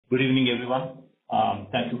Good evening, everyone.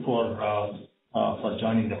 Thank you for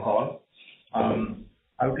joining the call.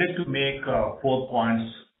 I would like to make 4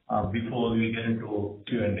 points before we get into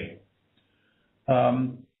Q&A.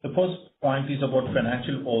 The first point is about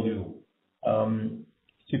financial overview.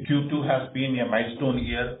 So Q2 has been a milestone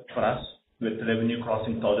year for us, with revenue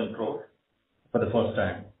crossing 1,000 crore for the first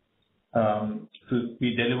time. So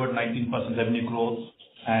we delivered 19% revenue growth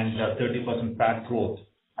and 30% PAT growth,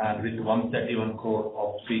 and with 131 crore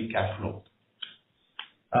of free cash flow.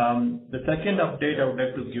 The second update I would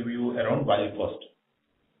like to give you around ValueFirst.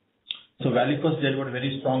 So ValueFirst delivered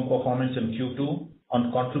very strong performance in Q2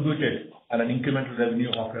 and contributed at an incremental revenue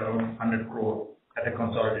of around 100 crore at a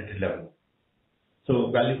consolidated level.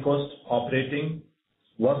 So ValueFirst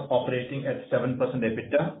was operating at 7%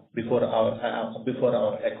 EBITDA before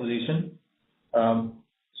our acquisition.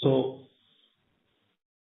 So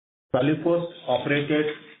ValueFirst operated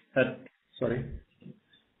at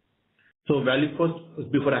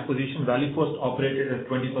ValueFirst before acquisition. ValueFirst operated at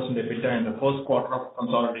 20% EBITDA in the first quarter of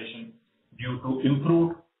consolidation due to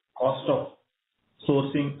improved cost of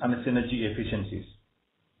sourcing and synergy efficiencies.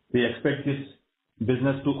 We expect this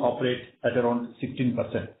business to operate at around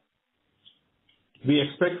 16%. We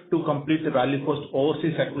expect to complete the ValueFirst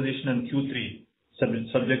overseas acquisition in Q3,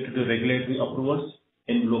 subject to regulatory approvals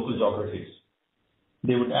in local geographies.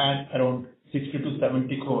 They would add around 60 to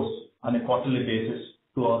 70 crores on a quarterly basis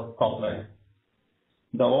to our top line.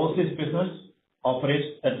 The overseas business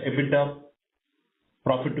operates at EBITDA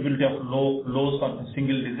profitability of low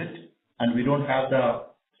single digit, and we don't have the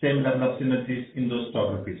same level of synergies in those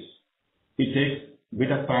geographies. It takes a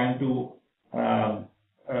bit of time to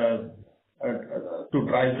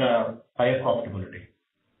drive the higher profitability.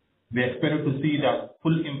 We expect to see the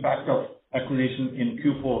full impact of acquisition in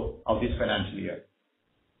Q4 of this financial year.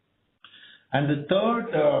 And the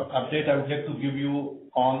third update I would like to give you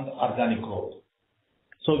on organic growth.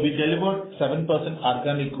 So we delivered 7%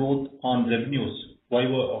 organic growth on revenues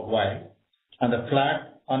YoY and a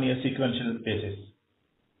flat on a sequential basis.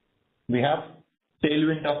 We have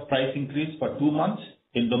tailwind of price increase for 2 months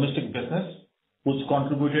in domestic business, which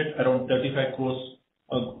contributed around 35 crores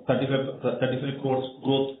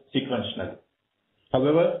growth sequentially.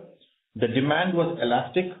 However, the demand was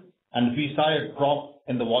elastic, and we saw a drop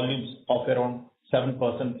in the volumes of around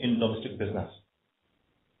 7% in domestic business.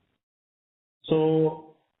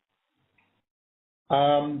 So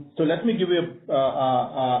let me give you an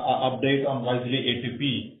update on Wisely ATP,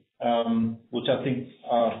 which I think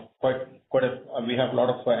we have a lot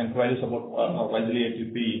of inquiries about Wisely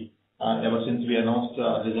ATP ever since we announced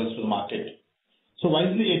results to the market. So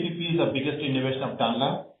Wisely ATP is the biggest innovation of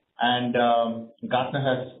Tanla, and Gartner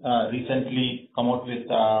has recently come out with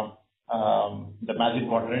the Magic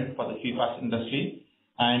Quadrant for the PFAS industry,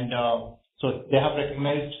 and so they have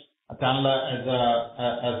recognized Tanla as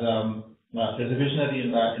a visionary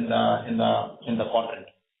in the quadrant,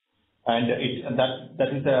 and that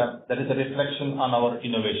is a reflection on our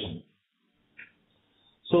innovation.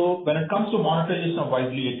 So when it comes to monetization of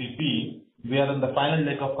Wisely ATP, we are in the final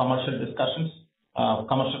leg of commercial discussions,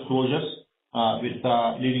 commercial closures with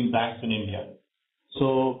leading banks in India.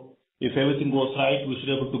 So if everything goes right, we should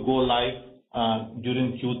be able to go live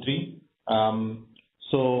during Q3.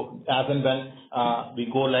 So as and when we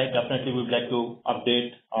go live, definitely we would like to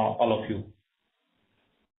update all of you.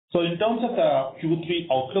 So in terms of the Q3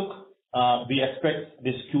 outlook, we expect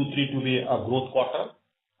this Q3 to be a growth quarter.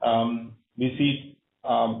 We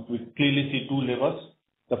clearly see 2 levers.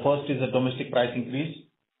 The first is a domestic price increase.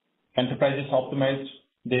 Enterprises optimized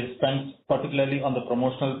their spends, particularly on the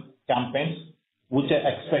promotional campaigns, which I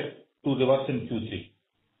expect to reverse in Q3.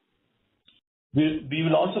 We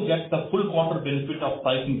will also get the full quarter benefit of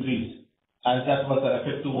price increase, as that was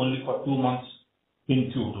effective only for 2 months in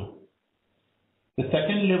Q2. The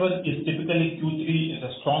second level is typically Q3 is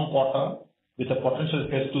a strong quarter with a potential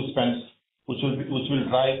phase 2 spends, which will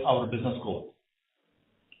drive our business growth.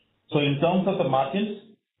 So in terms of the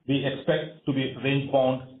margins, we expect to be range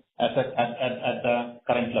bound at the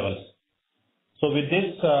current levels. So with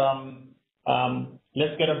this,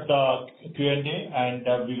 let's get up the Q&A, and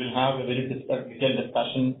we will have a very detailed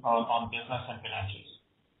discussion on business and financials.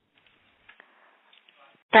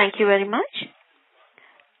 Thank you very much.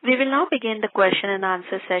 We will now begin the question and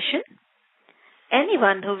answer session.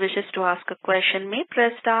 Anyone who wishes to ask a question may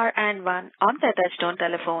press star and 1 on their touchtone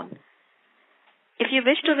telephone. If you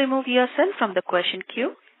wish to remove yourself from the question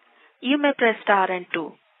queue, you may press star and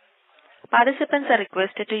 2. Participants are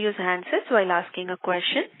requested to use handsets while asking a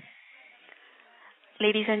question.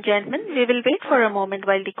 Ladies and gentlemen, we will wait for a moment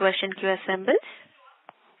while the question queue assembles.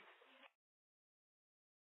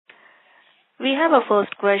 We have a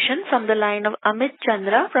first question from the line of Amit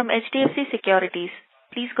Chandra from HDFC Securities.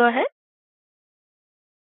 Please go ahead.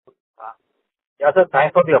 Yeah, sir,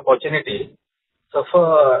 thanks for the opportunity. So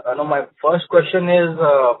my first question is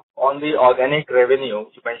on the organic revenue.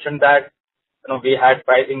 You mentioned that we had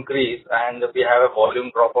price increase and we have a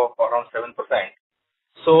volume drop of around 7%.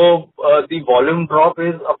 So the volume drop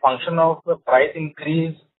is a function of the price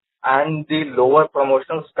increase and the lower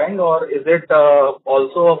promotional spend, or is it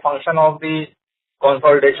also a function of the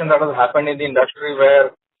consolidation that has happened in the industry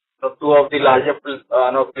where two of the larger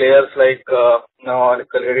players like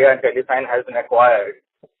Caleria and Telesign has been acquired?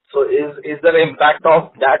 So is there an impact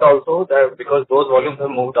of that also because those volumes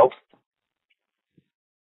have moved out?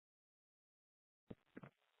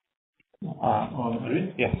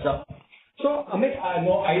 Yes. So, Amit,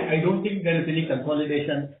 no, I don't think there is any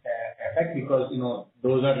consolidation effect because,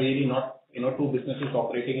 those are really not, two businesses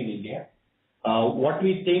operating in India. What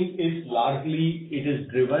we think is largely it is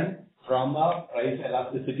driven from a price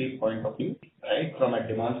elasticity point of view, right, from a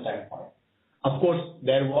demand standpoint. Of course,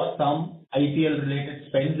 there was some IPL-related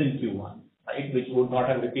spends in Q1, right, which would not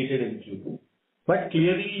have repeated in Q2. But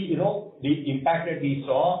clearly, the impact that we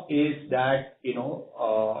saw is that,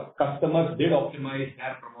 customers did optimize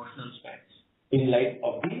their promotional spends in light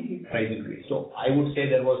of the price increase. So I would say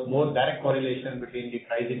there was more direct correlation between the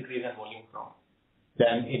price increase and volume growth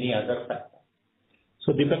than any other factor.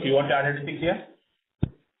 So Deepak, you want to add anything here?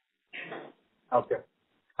 Okay.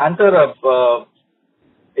 And sir,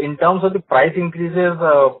 in terms of the price increases,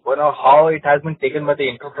 how it has been taken by the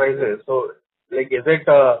enterprises. So, is it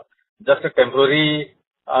just a temporary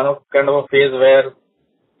kind of a phase where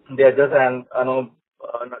they are just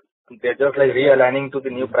they're just realigning to the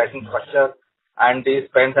new pricing structure, and the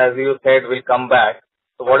spends, as you said, will come back.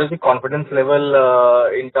 So, what is the confidence level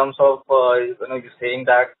in terms of you're saying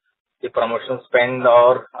that the promotional spend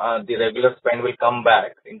or the regular spend will come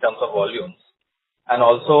back in terms of volumes, and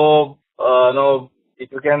also if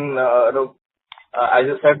you can, as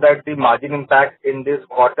you said that the margin impact in this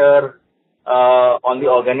quarter on the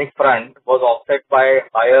organic front was offset by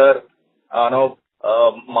higher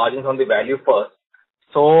margins on the value first.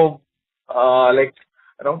 So,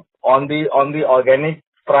 on the organic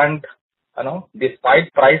front,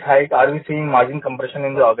 despite price hike, are we seeing margin compression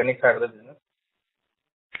in the organic side of the business?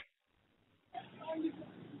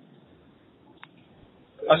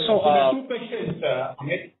 So there are two questions,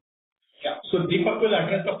 Amit. Yeah. So Deepak will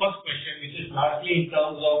address the first question, which is largely in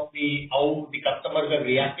terms of how the customers have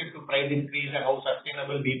reacted to price increase and how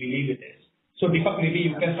sustainable we believe it is. So Deepak, maybe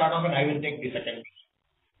you can start off and I will take the second question.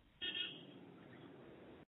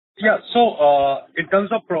 Yeah. So in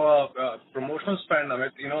terms of promotional spend,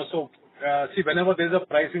 Amit, see, whenever there's a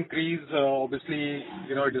price increase, obviously,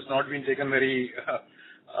 it has not been taken very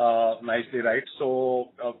nicely, right?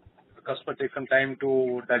 So the customer takes some time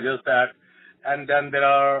to digest that. And then there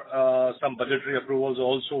are some budgetary approvals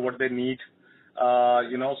also, what they need, so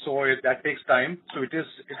that takes time. So it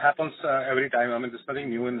happens every time. I mean, there's nothing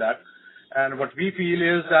new in that. And what we feel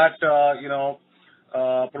is that,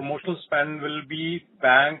 promotional spend will be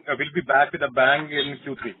back with a bang in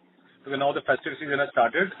Q3. So now the festive season has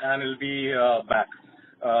started and it'll be back,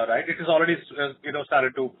 right? It is already,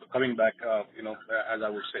 started to coming back, as I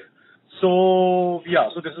would say. So, yeah,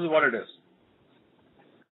 so this is what it is.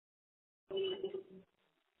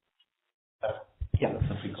 Yeah.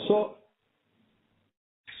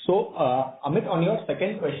 So, Amit, on your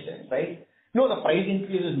second question, right? No, the price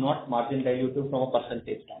increase is not margin dilutive from a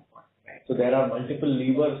percentage standpoint, right? So there are multiple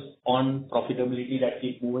levers on profitability that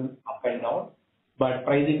keep moving up and down, but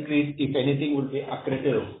price increase, if anything, would be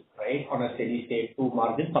accretive, right, on a steady state to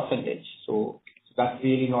margin percentage. So that's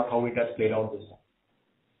really not how it has played out this time.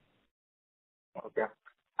 Okay.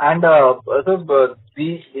 And also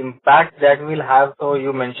the impact that will have, so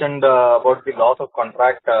you mentioned about the loss of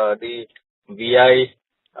contract, the VI,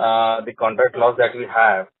 the contract loss that we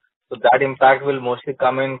have. So that impact will mostly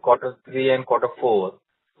come in quarter 3 and quarter 4.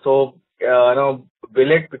 So,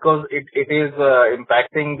 will it, because it is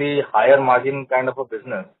impacting the higher margin kind of a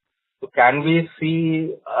business. So can we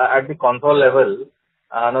see at the console level,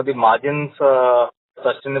 the margins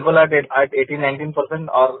sustainable at 18-19%,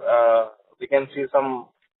 or we can see some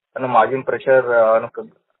margin pressure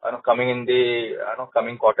coming in the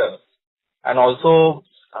coming quarters? And also,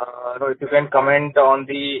 if you can comment on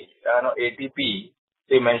the ATP.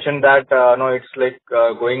 So you mentioned that it's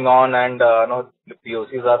going on and the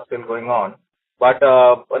POCs are still going on. But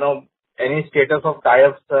any status of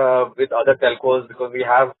tie-ups with other telcos, because we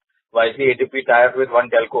have wisely ATP tie-up with one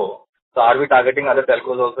telco. So are we targeting other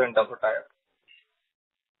telcos also in terms of tie-up?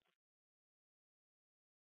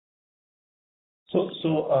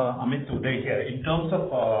 Amit, Uday here. In terms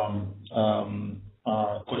of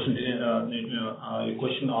your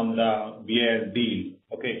question on the VIL deal,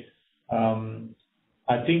 okay.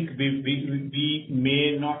 I think we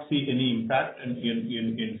may not see any impact in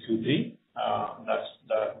Q3.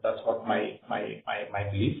 That's what my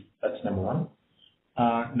belief. That's number one.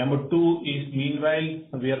 Number two is,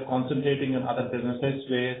 meanwhile, we are concentrating on other businesses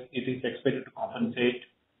where it is expected to compensate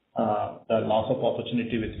the loss of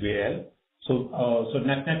opportunity with VIL. So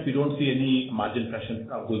net, we don't see any margin pressure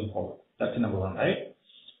going forward. That's number one, right?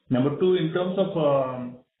 Number two, in terms of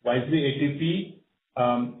Wisely ATP,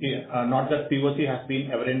 not that POC has been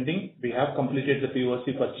ever ending. We have completed the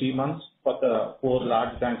POC for 3 months for the 4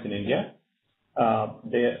 large banks in India.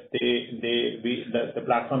 The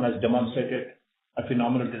platform has demonstrated a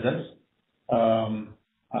phenomenal results.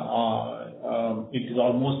 It is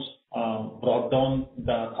almost brought down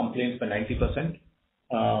the complaints by 90%,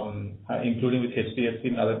 including with HDFC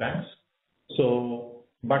and other banks.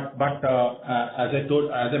 But as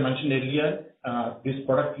I mentioned earlier, this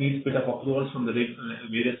product needs bit of approvals from the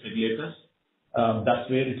various regulators. That's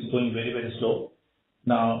where it's going very, very slow.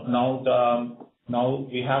 Now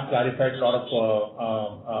we have clarified a lot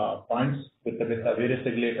of points with the various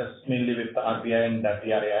regulators, mainly with the RBI and the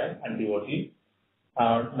TRAI and DOT.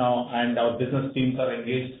 Now, and our business teams are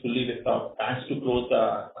engaged fully with the banks to close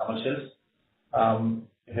the commercials.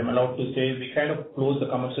 If I'm allowed to say, we kind of closed the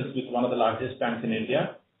commercials with one of the largest banks in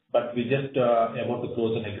India, but we just about to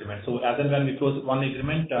close an agreement. So as and when we close one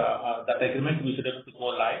agreement, that agreement we should be able to go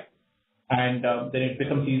live, and then it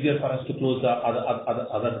becomes easier for us to close the other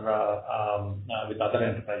with other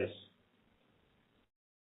enterprises.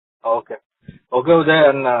 Okay, Uday,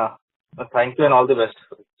 and thank you and all the best.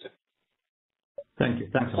 Thank you.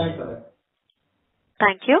 Thanks.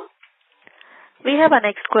 Thank you. We have our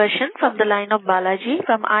next question from the line of Balaji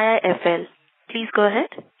from IIFL. Please go ahead.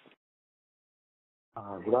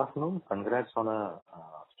 Good afternoon. Congrats on a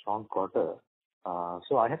strong quarter.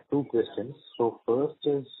 So I have 2 questions. So first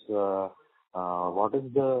is, what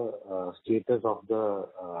is the status of the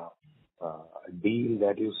deal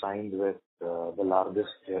that you signed with the largest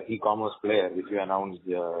e-commerce player, which you announced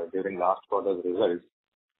during last quarter's results?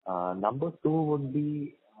 Number 2 would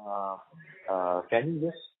be, can you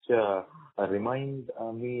just remind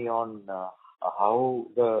me on how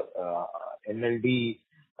the NLD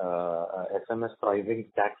SMS pricing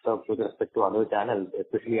stacks up with respect to other channels,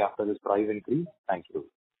 especially after this price increase? Thank you.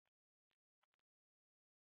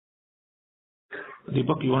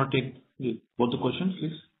 Deepak, you want to take both the questions,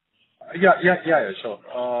 please? Yeah, sure.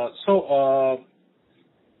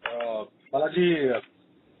 Balaji,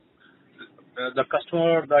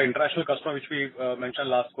 the international customer which we mentioned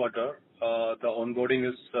last quarter, the onboarding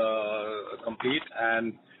is complete,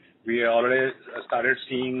 and we already started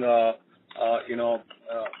seeing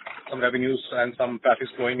some revenues and some traffic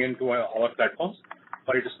flowing into our platforms,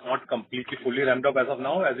 but it is not completely fully ramped up as of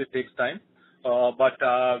now, as it takes time. But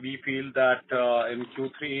we feel that in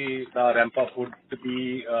Q3 the ramp up would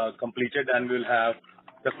be completed, and we'll have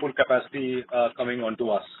the full capacity coming onto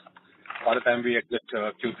us by the time we exit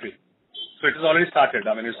Q3. So it has already started.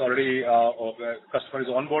 I mean, it's already customer is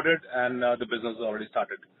onboarded and the business has already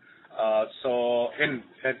started. So in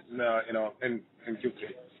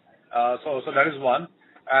Q3. So that is one.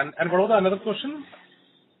 And what was the another question?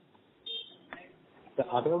 The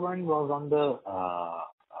other one was on the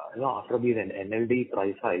after these NLD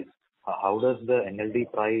price hikes, how does the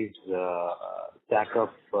NLD price stack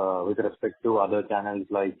up with respect to other channels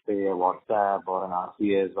like, say, a WhatsApp or an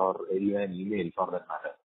RCS or even an email for that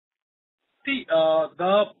matter? See,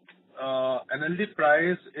 the NLD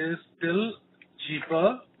price is still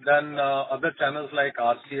cheaper than other channels like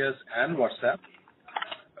RCS and WhatsApp,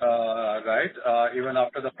 right? Even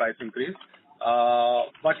after the price increase.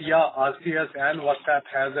 But yeah, RCS and WhatsApp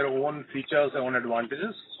has their own features, their own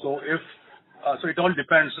advantages. So so it all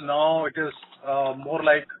depends. Now it is more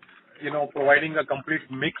like, providing a complete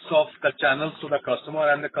mix of the channels to the customer,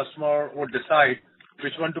 and the customer would decide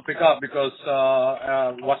which one to pick up, because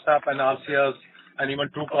WhatsApp and RCS and even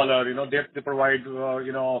Truecaller, they provide,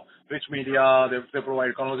 rich media, they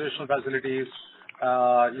provide conversational facilities,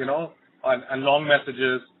 and long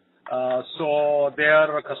messages. So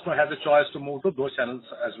their customer has a choice to move to those channels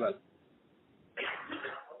as well.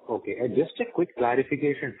 Okay. Just a quick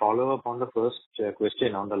clarification, follow up on the first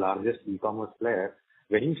question on the largest e-commerce player.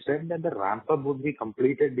 When you said that the ramp up would be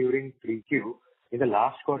completed during 3Q, in the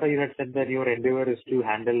last quarter you had said that your endeavor is to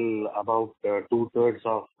handle about 2/3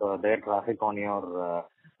 of their traffic on your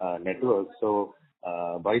network. So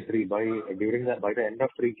by the end of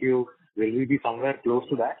 3Q, will we be somewhere close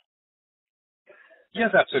to that?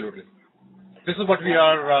 Yes, absolutely. this is what we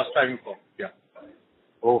are striving for. Yeah.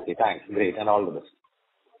 Okay, thanks. Great, and all the best.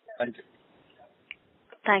 Thank you.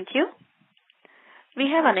 Thank you. We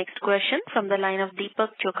have our next question from the line of Deepak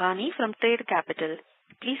Chokhani from Trade Capital.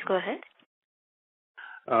 Please go ahead.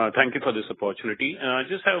 Thank you for this opportunity. I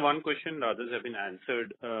just have one question. The others have been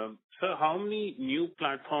answered. Sir, how many new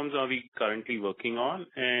platforms are we currently working on?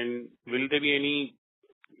 And will there be any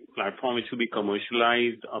platform which will be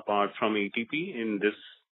commercialized apart from ATP in this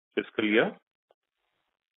fiscal year?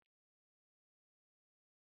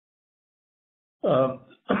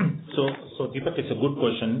 So Deepak, it's a good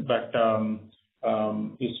question, but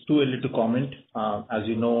it's too early to comment. As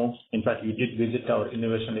you know, in fact, we did visit our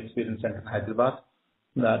Innovation Experience Center in Hyderabad.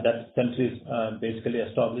 That center is basically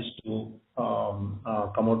established to come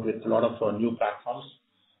out with a lot of new platforms.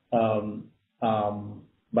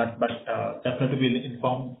 But definitely we'll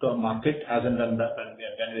inform the market as and when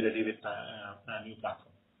we're ready with a new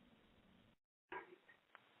platform.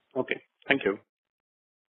 Okay. Thank you.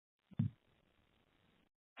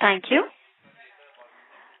 Thank you.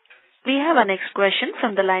 We have our next question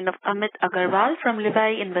from the line of Amit Agarwal from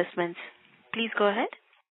Levi Investments. Please go ahead.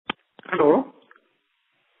 Hello.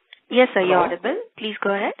 Yes, sir, you're audible. Please go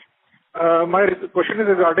ahead. My question is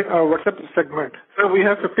regarding WhatsApp segment. So we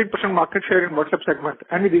have 15% market share in WhatsApp segment.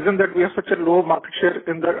 Any reason that we have such a low market share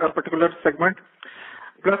in that particular segment?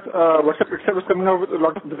 Plus, WhatsApp itself is coming out with a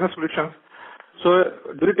lot of business solutions. So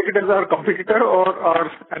do you take it as our competitor or our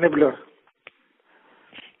enabler?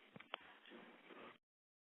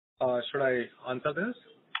 Should I answer this?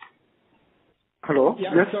 Hello?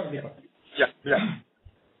 Yeah, Yes. sure. Yeah. Yeah.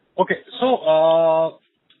 Okay. So,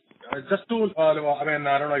 just to, I don't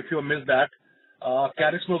know if you missed that.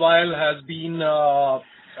 Karix Mobile has been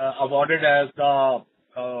awarded as the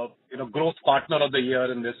growth partner of the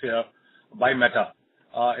year in this year by Meta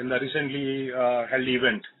in the recently held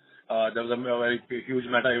event. There was a very huge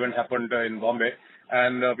Meta event happened in Bombay,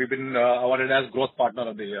 and we've been awarded as growth partner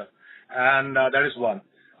of the year, and that is one.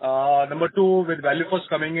 Number two, with ValueFirst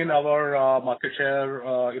coming in, our market share,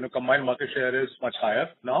 combined market share is much higher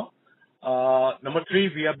now. Number three,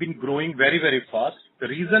 we have been growing very, very fast. The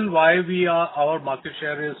reason why our market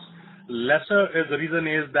share is lesser is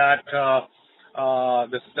that there are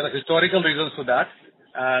historical reasons for that,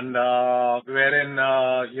 and wherein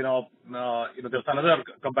there's another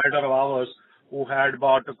competitor of ours who had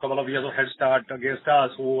about a couple of years of head start against us,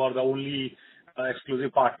 who are the only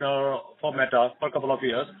exclusive partner for Meta for a couple of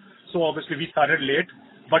years. So obviously we started late,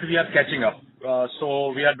 but we are catching up.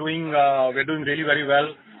 So we're doing really very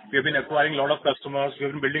well. We have been acquiring a lot of customers. We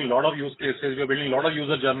have been building a lot of use cases. We are building a lot of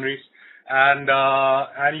user journeys, and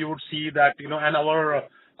you would see that and our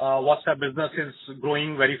WhatsApp business is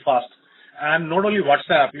growing very fast. And not only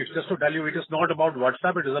WhatsApp, it's just to tell you, it is not about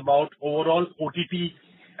WhatsApp. It is about overall OTT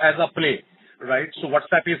as a play, right? So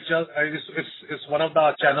WhatsApp is one of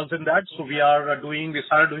the channels in that. So we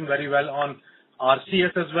started doing very well on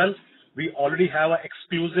RCS as well. We already have an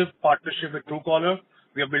exclusive partnership with Truecaller.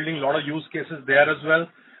 We are building a lot of use cases there as well.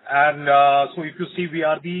 And so if you see, we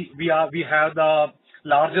have the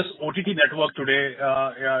largest OTT network today,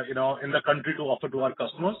 in the country to offer to our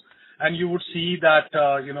customers. And you would see that,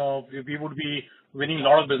 we would be winning a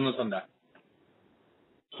lot of business on that.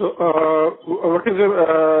 So, what is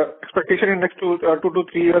your expectation in next 2 to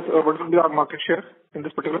 3 years? What will be our market share in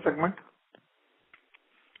this particular segment?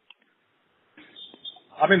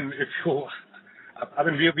 We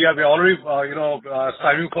are already,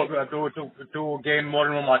 striving to gain more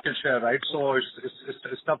and more market share, right? So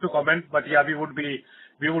it's tough to comment, but yeah, we would be,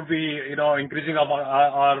 increasing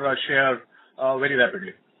our share very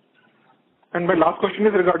rapidly. And my last question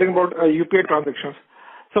is regarding about UPI transactions.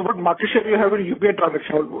 So what market share do you have in UPI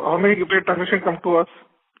transactions? How many UPI transactions come to us?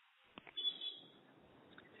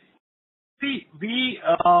 See, we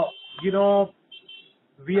are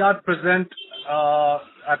present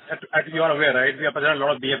at you are aware, right? We are present in a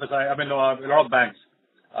lot of BFSI, a lot of banks,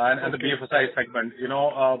 and the BFSI segment,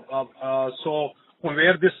 so from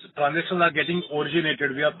where these transactions are getting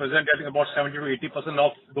originated, we are present at about 70 to 80%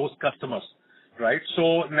 of those customers, right?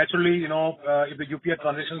 So naturally, if the UPI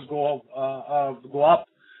transactions go up,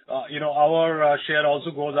 our share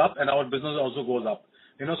also goes up and our business also goes up.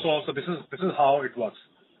 So this is how it works.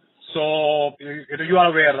 So you are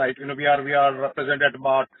aware, right? We are present at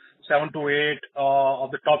about 7 to 8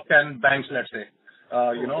 of the top 10 banks, let's say.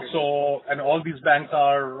 Okay. So, and all these banks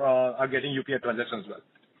are getting UPI transactions as well.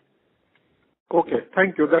 Okay,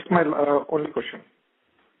 thank you. That's my only question.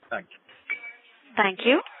 Thank you. Thank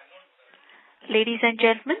you. Ladies and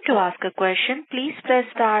gentlemen, to ask a question, please press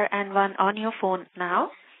star and 1 on your phone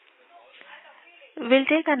now. We'll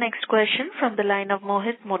take our next question from the line of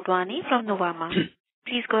Mohit Motwani from Nuvama.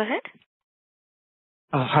 Please go ahead.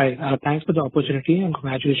 Hi. Thanks for the opportunity and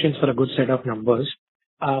congratulations for a good set of numbers.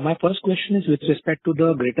 My first question is with respect to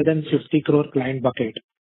the greater than 50 crore client bucket.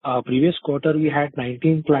 Previous quarter, we had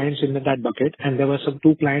 19 clients in that bucket, and there were some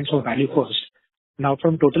 2 clients of value first. Now,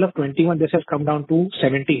 from total of 21, this has come down to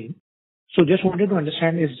 17. So just wanted to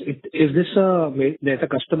understand, is this there's a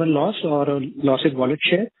customer loss or a loss in wallet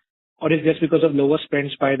share, or is it just because of lower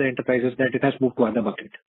spends by the enterprises that it has moved to other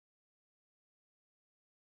bucket?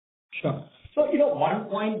 Sure. So, one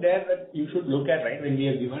point there that you should look at, right, when we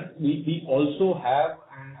are given, we also have,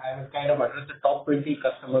 and I will kind of address the top 20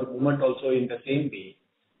 customer movement also in the same way.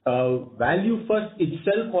 Value First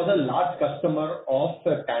itself was a large customer of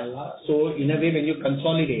Tanla. So, in a way, when you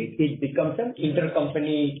consolidate, it becomes an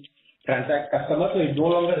intercompany transact customer. So, it no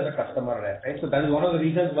longer is a customer there, right? So, that is one of the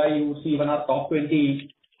reasons why you see even our top 20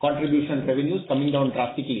 contribution revenues coming down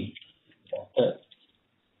drastically. Okay.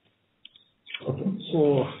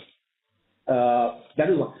 So, that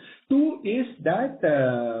is one. 2 is that,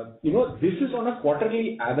 this is on a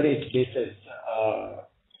quarterly average basis.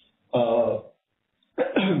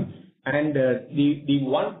 And the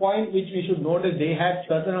one point which we should note is they had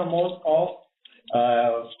certain amount of,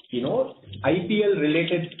 IPL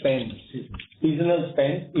related spends, seasonal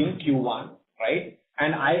spends in Q1, right?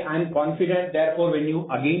 And I'm confident, therefore, when you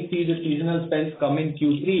again see the seasonal spends come in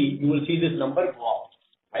Q3, you will see this number go up,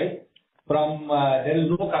 right? From there is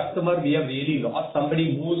no customer we have really lost.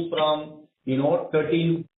 Somebody moves from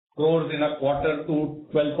 13 crores in a quarter to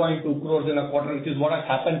 12.2 crores in a quarter, which is what has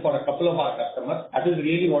happened for a couple of our customers. That is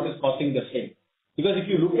really what is causing the swing. Because if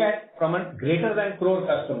you look at from a greater than crore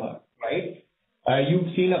customer, right,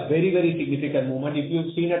 you've seen a very, very significant movement. If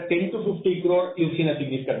you've seen a 10 to 50 crore, you've seen a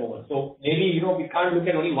significant movement. So maybe, we can't look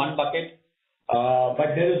at only one bucket,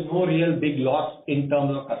 but there is no real big loss in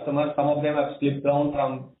terms of customers. Some of them have slipped down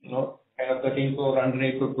from, kind of 13 crore run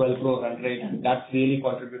rate to 12 crore run rate, and that's really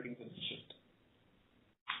contributing to the shift.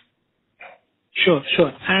 Sure.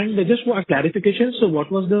 And just for a clarification, so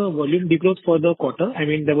what was the volume degrowth for the quarter? I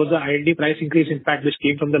mean, there was a IND price increase, in fact, which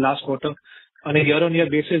came from the last quarter. On a year-on-year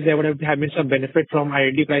basis, there would have been some benefit from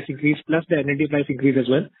IND price increase plus the NLD price increase as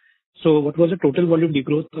well. So what was the total volume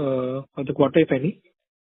degrowth for the quarter, if any?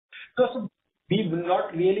 So we will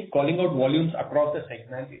not really calling out volumes across the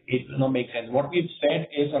segment. It does not make sense. What we've said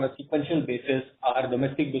is on a sequential basis, our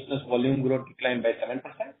domestic business volume growth declined by 7%.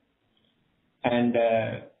 And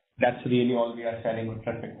that's really all we are selling with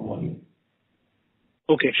respect to volume.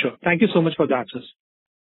 Okay, sure. Thank you so much for the answers.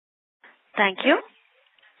 Thank you.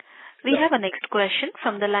 We have a next question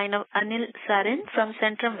from the line of Anil Sarin from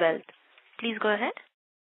Centrum Wealth. Please go ahead.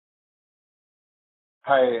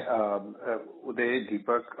 Hi, Uday,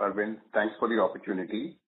 Deepak, Arvind. Thanks for the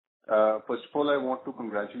opportunity. First of all, I want to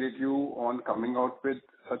congratulate you on coming out with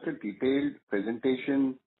such a detailed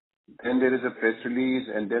presentation. Then there is a press release,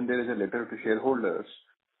 and then there is a letter to shareholders.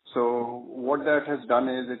 So what that has done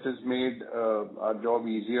is it has made our job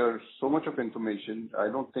easier. So much of information. I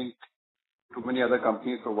don't think too many other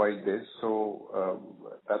companies provide this. So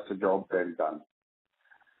that's a job well done.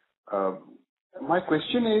 My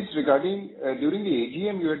question is regarding during the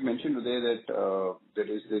AGM, you had mentioned today that there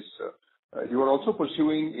is this. You are also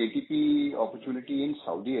pursuing ATP opportunity in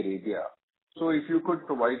Saudi Arabia. So if you could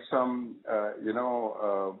provide some,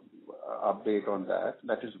 update on that.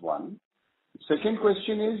 That is one. Second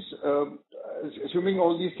question is, assuming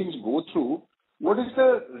all these things go through, what is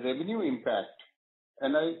the revenue impact?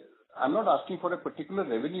 And I'm not asking for a particular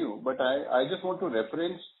revenue, but I just want to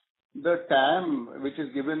reference the TAM which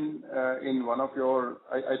is given in one of your,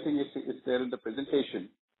 I think it's there in the presentation.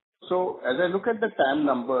 So as I look at the TAM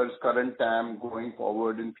numbers, current TAM going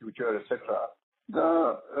forward in future, etc.,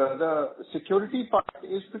 the security part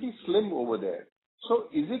is pretty slim over there. So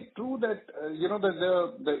is it true that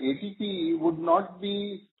the ATP would not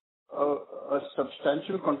be a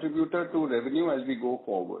substantial contributor to revenue as we go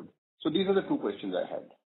forward? So these are the 2 questions I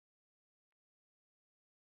had.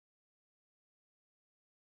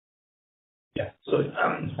 Yeah. So,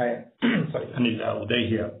 hi. Sorry, Anil, Uday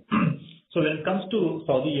here. So when it comes to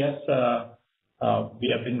Saudi, yes, we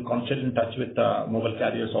have been constantly in touch with mobile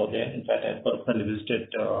carriers out there. In fact, I personally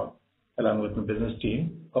visited along with my business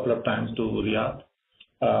team a couple of times to Riyadh.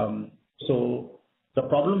 So the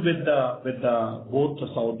problem with both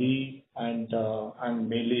Saudi and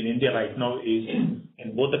mainly in India right now is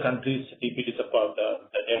in both the countries, DPT support, the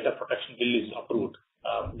data protection bill is approved.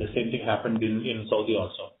 The same thing happened in Saudi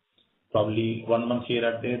also. Probably 1 month here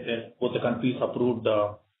and there, both the countries approved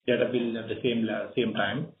the data bill at the same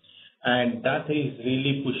time, and that is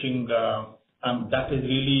really pushing. That is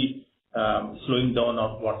really slowing down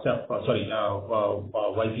of Wisely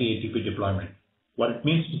ATP deployment. What it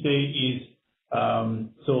means to say is,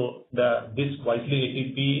 this Wisely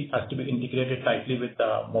ATP has to be integrated tightly with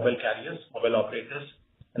mobile carriers, mobile operators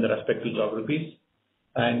in the respective geographies.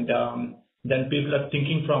 And then people are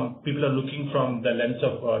looking from the lens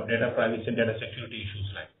of data privacy and data security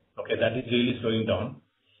issues, that is really slowing down.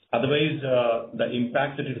 Otherwise, the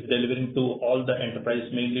impact that it is delivering to all the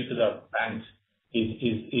enterprise, mainly to the banks,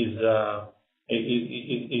 is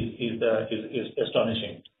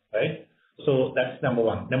astonishing, right? So that's number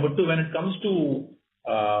one. Number two, when it comes to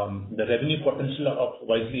the revenue potential of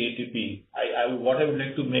Wisely ATP, what I would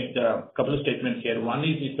like to make a couple of statements here. One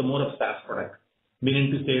is it's a more of SaaS product,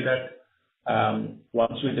 meaning to say that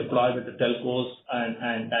once we deploy with the telcos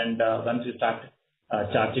and once we start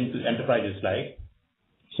charging to enterprises,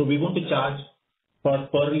 so we want to charge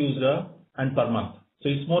per user and per month. So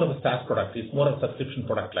it's more of a SaaS product. It's more of a subscription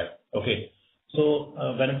product, okay. So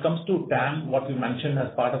when it comes to TAM, what we mentioned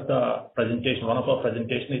as part of the presentation, one of our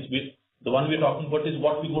presentation is the one we're talking about is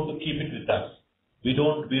what we want to keep it with us. We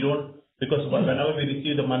don't because whenever we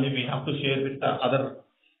receive the money, we have to share with the other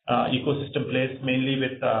ecosystem players, mainly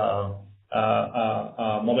with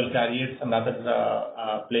mobile carriers and other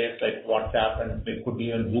players like WhatsApp, and it could be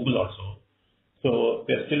even Google also. So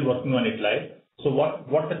we're still working on it live. So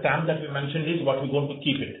what the TAM that we mentioned is what we're going to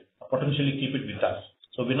keep it, potentially keep it with us.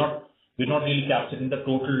 So we're not really capturing the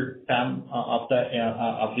total TAM of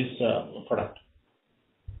this product.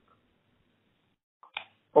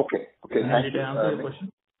 Okay. Thank you. Did I answer your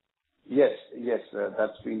question? Yes,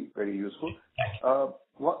 that's been very useful.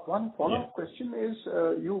 One follow-up question is,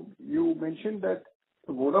 you mentioned that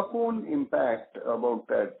the Vodafone impact about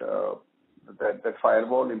that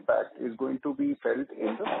firewall impact is going to be felt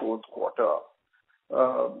in the fourth quarter.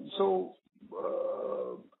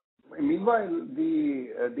 Meanwhile, the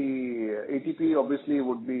ATP obviously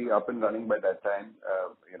would be up and running by that time,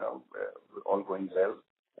 all going well,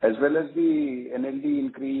 as well as the NLD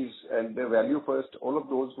increase and the value first, all of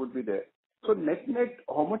those would be there. So net,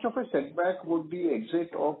 how much of a setback would the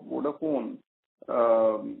exit of Vodafone,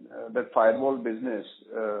 that firewall business,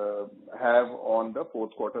 have on the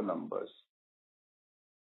fourth quarter numbers?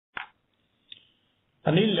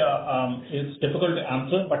 Anil, it's difficult to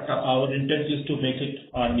answer, but our intent is to make it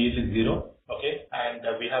nearly zero, okay? And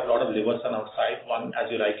we have a lot of levers on our side. One, as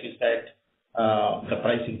you rightly said, the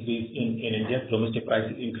price increase in India, domestic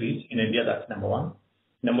price increase in India, that's number one.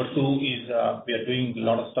 Number two is we are doing a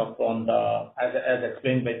lot of stuff on as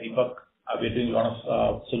explained by Deepak, we are doing a lot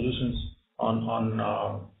of solutions on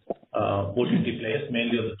OTT players,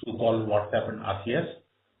 mainly on the Truecaller, WhatsApp, and RCS.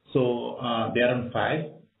 So they are on fire.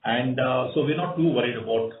 And so we're not too worried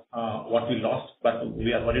about what we lost, but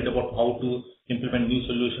we are worried about how to implement new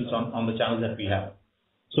solutions on the channels that we have.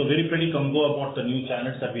 So very pretty gung-ho about the new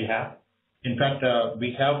channels that we have. In fact,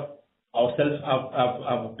 we have ourselves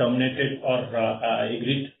have terminated or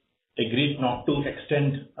agreed not to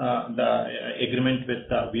extend the agreement with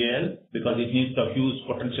VAL because it needs a huge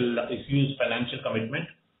financial commitment.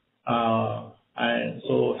 And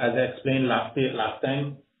so, as I explained last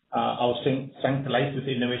time, our strength lies with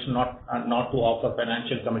innovation, not to offer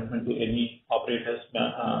financial commitment to any operators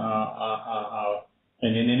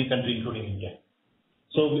in any country, including India.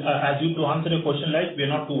 So, to answer your question, we are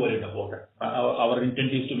not too worried about it. Our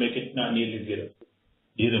intent is to make it nearly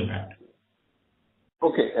zero impact.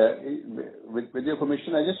 Okay. With your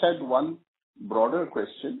permission, I just had one broader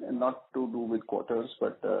question, and not to do with quarters,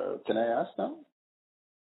 but can I ask now?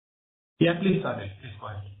 Yeah, please, Anil. Please go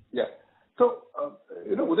ahead. Yeah. So,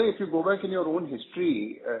 Uday, if you go back in your own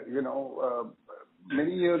history,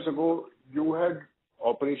 many years ago, you had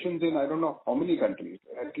operations in I don't know how many countries,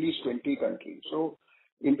 at least 20 countries. So,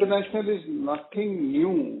 international is nothing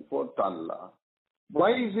new for Tanla.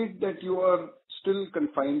 Why is it that you are still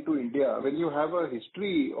confined to India when you have a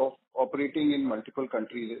history of operating in multiple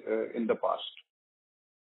countries in the past?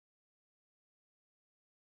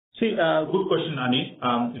 See, good question, Anil.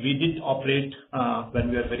 We did operate when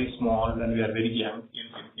we were very small, when we were very young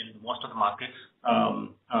in most of the markets.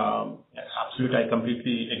 Absolutely, I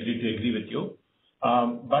completely agree with you.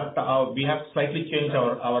 But we have slightly changed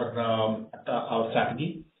our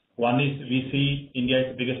strategy. One is we see India is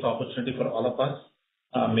the biggest opportunity for all of us,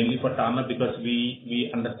 mainly for Tanla, because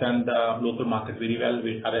we understand the local market very well.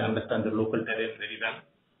 We understand the local terrain very well.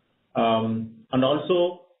 And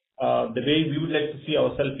also, the way we would like to see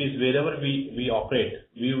ourselves is wherever we operate,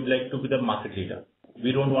 we would like to be the market leader.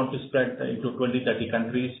 We don't want to spread into 20, 30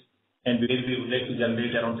 countries, and where we would like to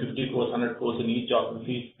generate around 50 crores, 100 crores in each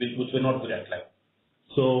geography, which we're not good at.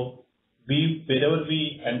 So wherever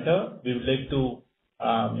we enter, we would like to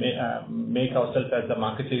make ourselves as the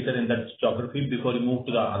market leader in that geography before we move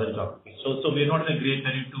to the other geographies. So we are not in a great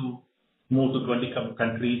hurry to move to 20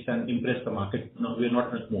 countries and impress the market. No, we are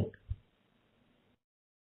not in a mode.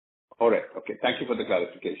 All right. Okay. Thank you for the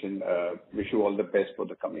clarification. Wish you all the best for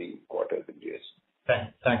the coming quarters and years.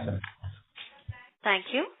 Thanks, Amit. Thank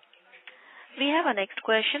you. We have our next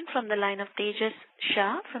question from the line of Tejas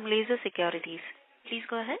Shah from Laser Securities. Please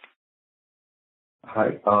go ahead.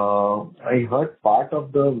 Hi. I heard part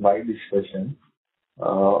of the why discussion.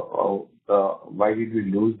 Why did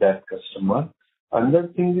we lose that customer? Another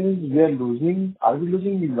thing is are we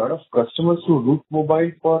losing a lot of customers to Route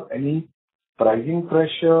Mobile for any pricing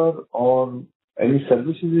pressure or any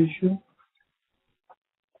services issue?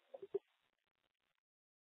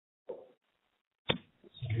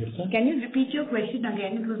 Can you repeat your question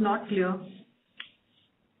again? It was not clear.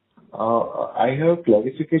 I have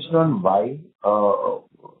clarification on why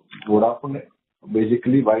Vodafone,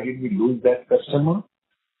 basically, why did we lose that customer?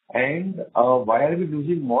 And why are we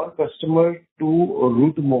losing more customers to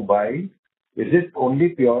Route Mobile? Is it only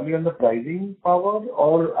purely on the pricing power,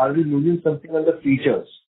 or are we losing something on the features?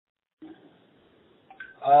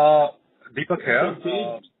 Deepak here.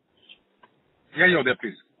 Yeah, you're there,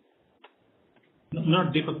 please.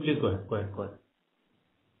 No, Deepak, please go ahead.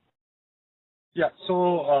 Yeah.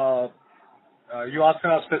 So you asked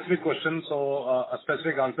a specific question. So a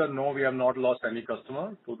specific answer: no, we have not lost any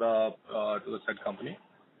customer to the said company.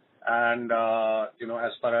 And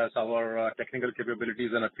as far as our technical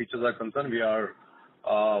capabilities and our features are concerned, we are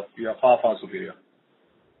far superior.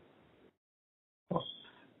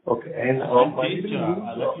 Okay. And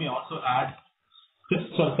let me also add.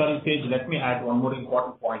 Sorry, Tej, let me add one more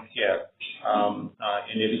important point here.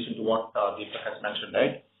 In addition to what Deepak has mentioned,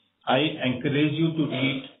 right? I encourage you to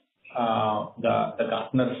read the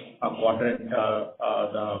Gartner quarter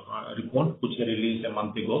the report which they released a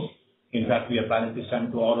month ago. In fact, we are planning to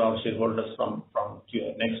send to all our shareholders from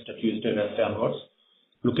next Tuesday, Wednesday onwards.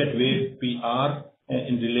 Look at where we are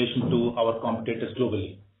in relation to our competitors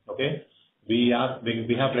globally. Okay, they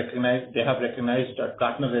have recognized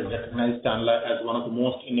Gartner has recognized Tanla as one of the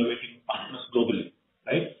most innovative partners globally,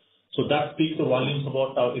 right? So that speaks volumes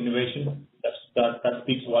about our innovation. That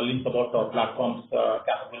speaks volumes about our platform's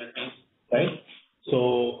capabilities, right?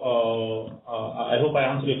 So I hope I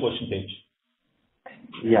answered your question, Tej.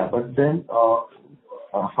 Yeah, but then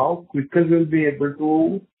how quicker we'll be able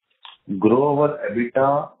to grow our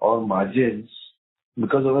EBITDA or margins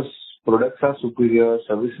because our products are superior,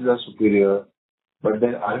 services are superior, but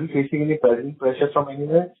then are we facing any pricing pressure from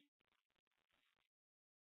anywhere?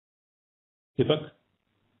 Deepak?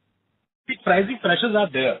 Pricing pressures are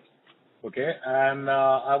there. Okay, and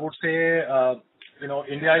I would say,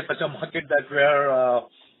 India is such a market that where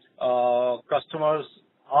customers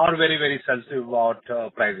are very, very sensitive about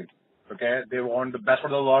pricing. Okay, they want the best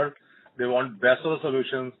of the world. They want best of the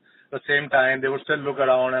solutions. At the same time, they would still look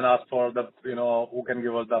around and ask for the, who can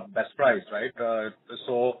give us the best price, right?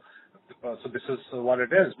 So this is what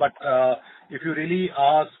it is. But if you really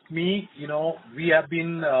ask me, we have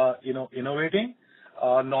been, innovating.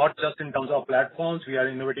 Not just in terms of platforms, we are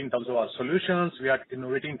innovating in terms of our solutions, we are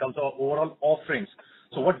innovating in terms of our overall offerings.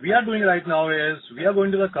 So what we are doing right now is we are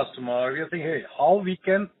going to the customer, we are saying, hey, how we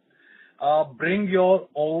can bring your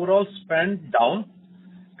overall spend down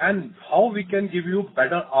and how we can give you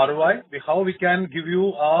better ROI, how we can give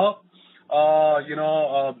you how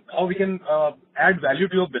we can add value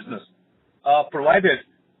to your business. Provided,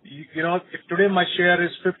 if today my share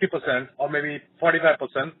is 50% or maybe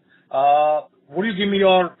 45%, would you give me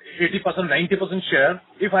your 80%, 90% share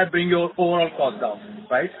if I bring your overall cost down,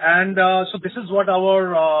 right? And so this is what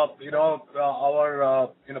our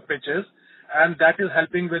pitch is, and that is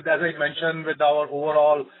helping with, as I mentioned, with our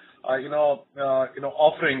overall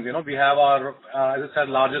offerings. We have our, as I said,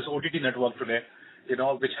 largest OTT network today,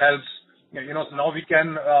 which helps. So now we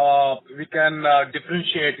can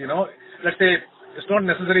differentiate. Let's say it's not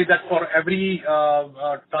necessary that for every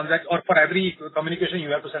transaction or for every communication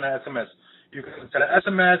you have to send an SMS. You can send an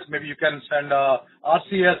SMS, maybe you can send a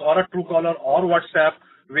RCS or a Truecaller or WhatsApp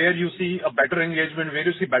where you see a better engagement, where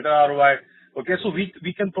you see better ROI. Okay, so we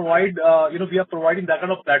can provide, we are providing that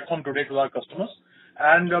kind of platform today to our customers,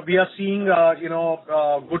 and we are seeing,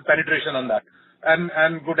 good penetration on that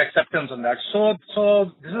and good acceptance on that. So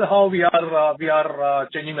this is how we are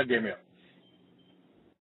changing the game here.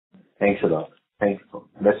 Thanks a lot. Thank you.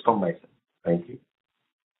 That's from my side. Thank you.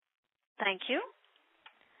 Thank you.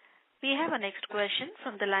 We have a next question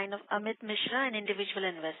from the line of Amit Mishra, an individual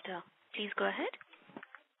investor. Please go ahead.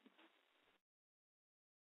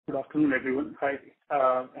 Good afternoon, everyone. Hi.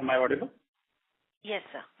 Am I audible? Yes,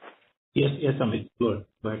 sir. Yes, Amit. Good.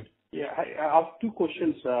 But Yeah, I have two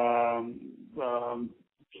questions. So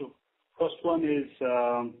first one is,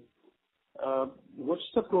 what's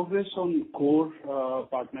the progress on core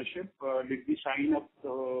partnership? Did we sign up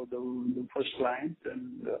the first client?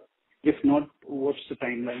 And if not, what's the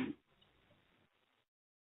timeline?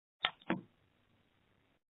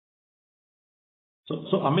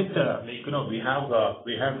 So Amit, we have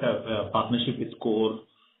a partnership with Core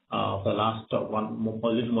for the last a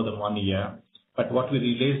little more than 1 year. But what we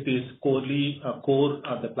realized is Core,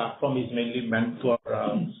 the platform is mainly meant for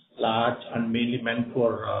large and mainly meant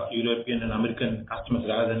for European and American customers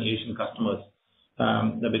rather than Asian customers.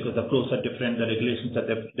 Because the flows are different, the regulations are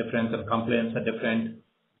different, the compliance are different.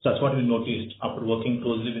 So that's what we noticed after working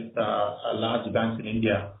closely with large banks in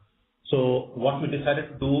India. So what we decided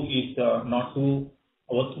to do is not to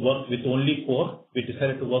work with only Core. We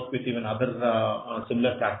decided to work with even other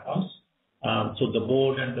similar platforms. So the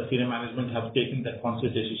board and the senior management have taken that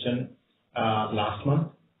conscious decision last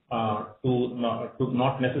month to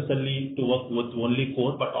not necessarily to work with only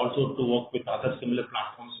Core, but also to work with other similar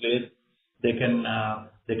platforms where they can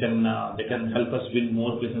help us win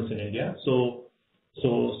more business in India. So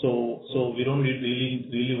we don't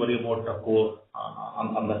really worry about the Core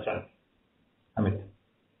on that front. Amit.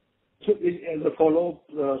 So as a follow-up,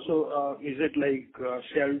 is it like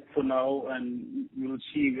shelved for now, and you'll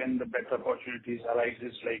see when the better opportunities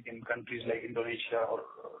arises, like in countries like Indonesia or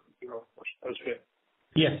elsewhere?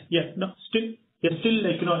 Yes. No, still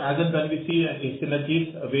like, as and when we see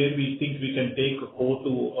synergies where we think we can take Core to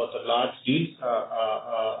large deals,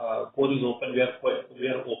 Core is open. We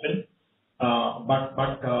are open.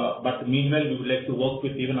 But meanwhile, we would like to work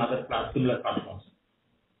with even other similar platforms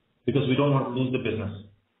because we don't want to lose the business.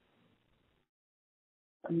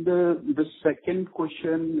 And the second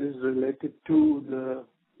question is related to the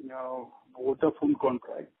Vodafone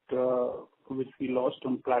contract, which we lost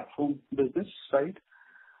on platform business side.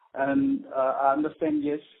 And I understand,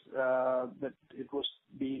 yes, that it was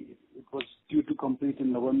due to complete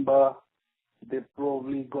in November. They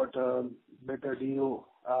probably got a better deal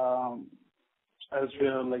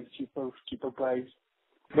elsewhere, like cheaper price.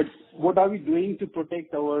 But what are we doing to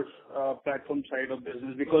protect our platform side of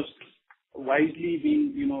business? Because Wisely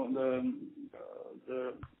being,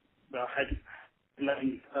 the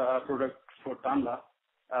headline product for Tanla,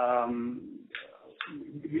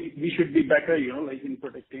 we should be better, like in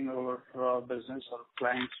protecting our business or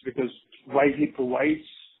clients, because Wisely provides,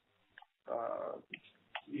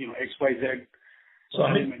 XYZ. So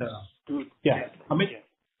Amit, Amit.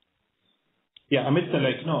 Yeah, Amit,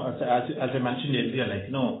 as I mentioned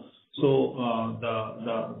earlier, so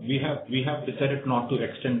we have decided not to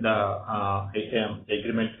extend the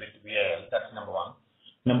agreement with VIL. That's number one.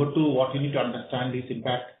 Number two, what you need to understand is, in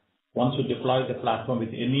fact, once you deploy the platform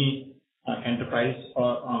with any enterprise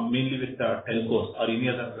or mainly with telcos or any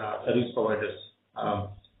other service providers,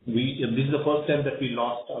 this is the first time that we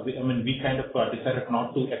lost. We kind of decided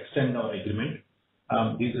not to extend our agreement.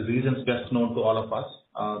 These are reasons best known to all of us.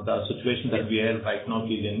 The situation that we are right now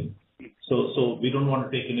is in. So we don't want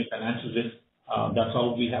to take any financial risk. That's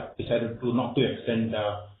how we have decided to not to extend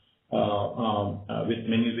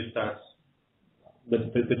with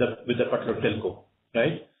the particular telco,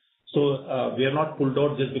 right? So we are not pulled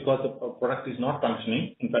out just because the product is not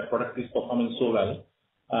functioning. In fact, product is performing so well,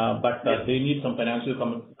 but they need some financial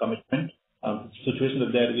commitment. Situation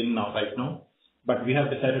that they're in now right now, but we have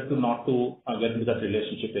decided to not to get into that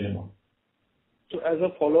relationship anymore. So as a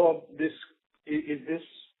follow-up, is this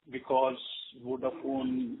because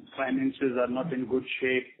Vodafone finances are not in good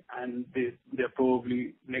shape and they're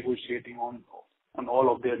probably negotiating on all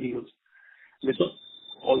of their deals with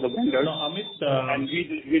all the vendors? No, Amit, and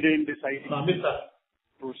we didn't decide to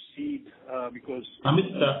proceed because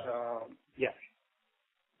Amit, yeah.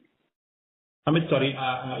 Amit, sorry,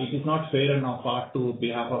 it is not fair on our part to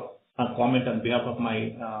comment on behalf of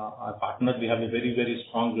my partners. We have a very, very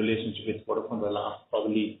strong relationship with Vodafone for the last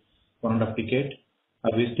probably 1.5 decades.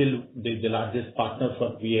 We're still the largest partner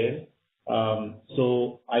for VIL.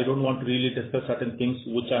 So I don't want to really discuss certain things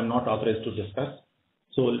which I'm not authorized to discuss.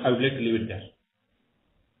 So I would like to leave it there.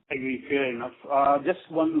 I agree. Fair enough. Just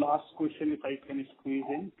one last question, if I can squeeze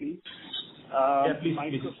in, please. Yeah, please.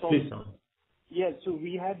 Yeah, so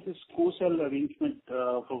we had this co-sell arrangement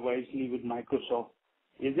for Wisely with Microsoft.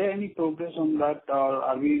 Is there any progress on that, or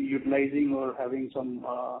are we utilizing or having some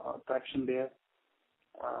traction there?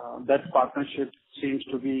 That partnership seems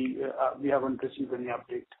to be, we haven't received any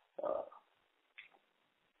update.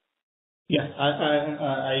 Yes,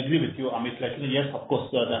 I agree with you, Amit. Yes, of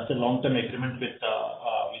course, that's a long-term agreement with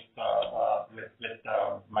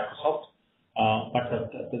Microsoft. but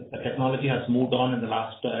the technology has moved on in the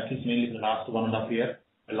last, at least mainly in the last 1.5 years.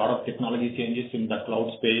 A lot of technology changes in the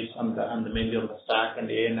cloud space and mainly on the stack and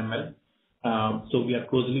ANML. So we are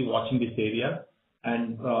closely watching this area,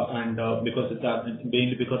 and because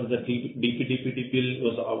mainly because the DPDPT bill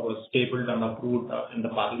was tabled and approved in the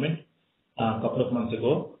parliament a couple of months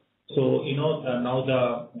ago. So now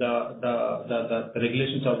the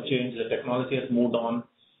regulations have changed. The technology has moved on.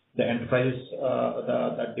 The enterprise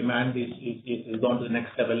the demand is gone to the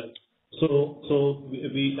next level. So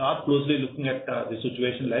we are closely looking at the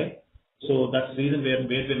situation like. So that's the reason where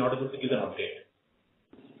we're not able to give an update.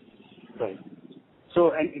 Right.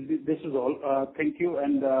 So, and this is all. Thank you,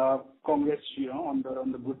 and congrats, on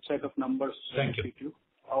the good set of numbers. Thank you.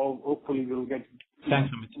 Hopefully, we'll get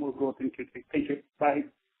more growth in Q3. Thank you. Bye.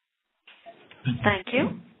 Thank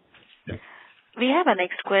you. Yeah. We have our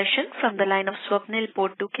next question from the line of Swapnil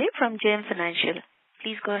Potduke from JM Financial.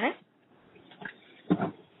 Please go ahead.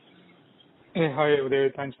 Hey, hi,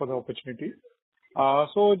 Uday. Thanks for the opportunity.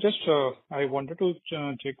 So just I wanted to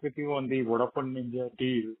check with you on the Vodafone India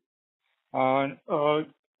deal. From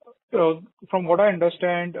what I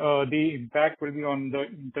understand, the impact will be on the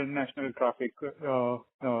international traffic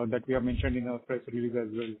that we have mentioned in our press release as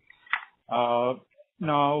well.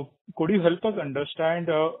 Now, could you help us understand,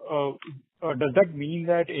 does that mean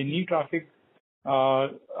that any traffic,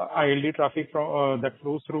 ILD traffic from that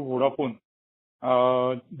flows through Vodafone,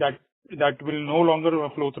 that will no longer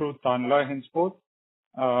flow through Tanla henceforth,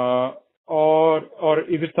 or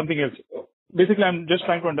is it something else? Basically, I'm just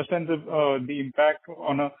trying to understand the impact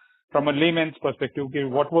from a layman's perspective. Okay,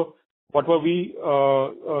 what were we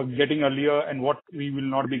getting earlier, and what we will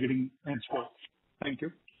not be getting henceforth? Thank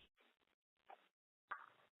you.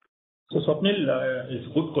 So Swapnil, it's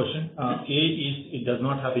a good question. It does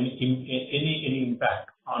not have any impact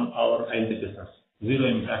on our ILD business. Zero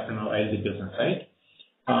impact on our ILD business, right?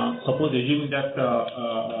 Suppose assuming that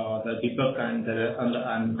the Deepak and the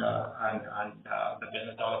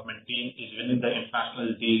business development team is winning the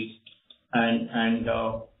international deals, and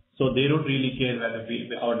so they don't really care whether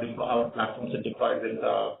our platforms are deployed in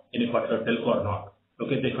any particular telco or not.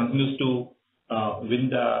 Okay, they continue to win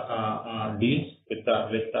the deals with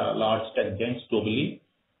large tech giants globally,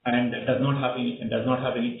 and it does not have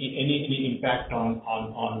any impact on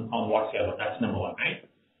whatsoever. That's number one, right?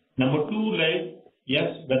 Number two, like,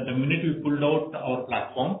 yes, the minute we pulled out our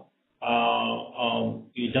platform,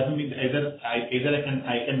 it doesn't mean either I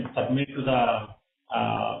can submit to the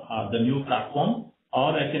new platform,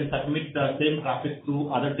 or I can submit the same traffic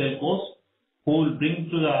to other telcos who will bring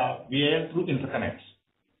to the VIL through interconnects.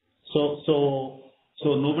 So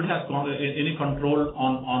nobody has any control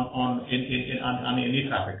on any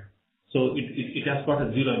traffic. So it has got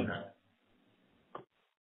a zero impact.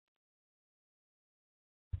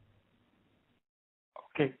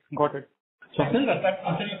 Okay, got it. So does that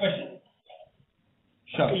answer your question?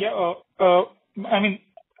 Sure. Yeah. I mean,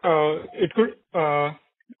 it could.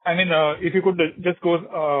 If you could just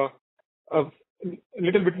go a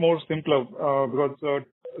little bit more simpler, because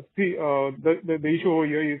see, the issue over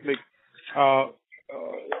here is like,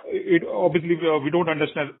 it obviously we don't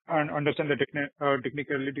understand the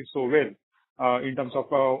technicality so well in terms of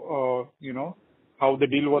how the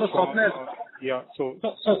deal was. So Swapnil, yeah. So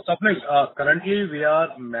Swapnil, currently we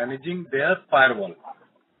are managing their firewall.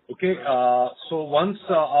 Okay. So once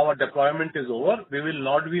our deployment is over, we will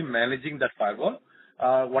not be managing that firewall.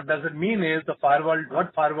 What does it mean is what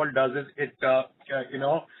firewall does is it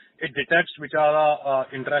detects which are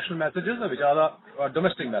international messages and which are the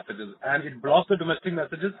domestic messages, and it blocks the domestic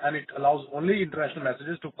messages, and it allows only international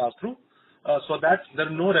messages to pass through, so that there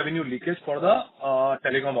is no revenue leakage for the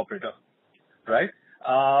telecom operator, right?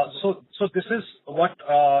 So this is what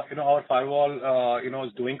our firewall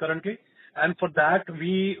is doing currently, and for that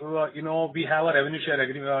we have a revenue share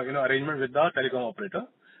arrangement with the telecom operator,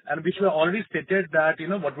 and which we already stated that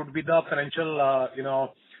what would be the financial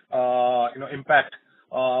impact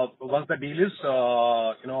once the deal is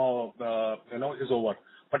is over.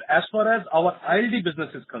 But as far as our ILD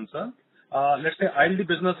business is concerned, let's say ILD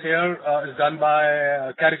business here is done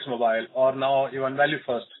by Carix Mobile or now even Value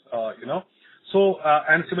First, so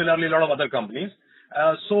and similarly a lot of other companies.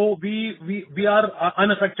 So we are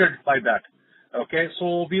unaffected by that. Okay,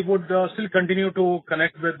 so we would still continue to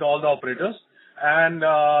connect with all the operators and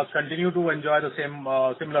continue to enjoy the same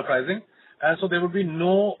similar pricing, and so there would be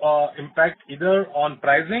no impact either on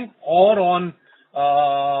pricing or on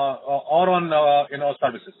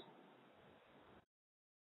services.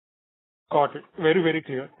 Got it. Very, very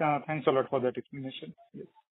clear. Thanks a lot for that explanation. Yes.